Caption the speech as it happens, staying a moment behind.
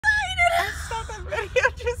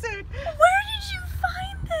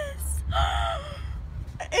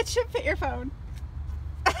It should fit your phone.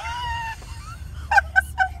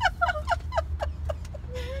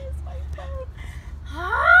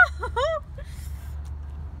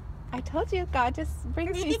 I told you, God just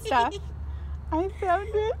brings me stuff. I found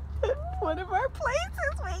it at one of our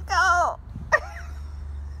places we go.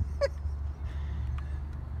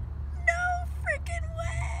 No freaking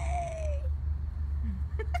way!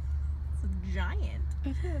 It's giant.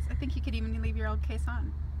 It is. I think you could even leave your old case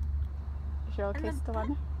on. Is your old case still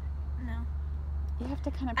on? No. You have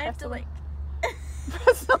to kind of press I have to like...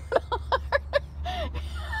 press a little hard.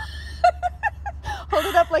 Hold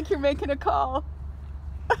it up like you're making a call.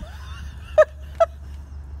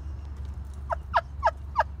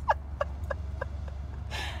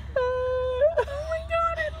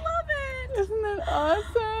 Isn't that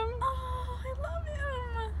awesome? Oh, I love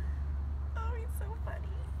him. Oh, he's so funny.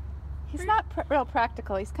 He's not real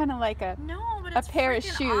practical. He's kind of like a but a it's pair of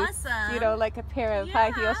shoes. awesome. You know, like a pair of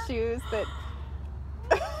high heel shoes that.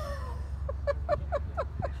 He's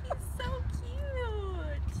so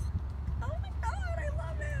cute. Oh my God, I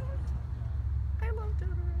love him. I love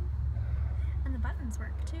Totoro. And the buttons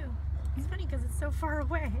work too. It's funny because it's so far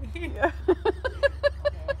away. Yeah.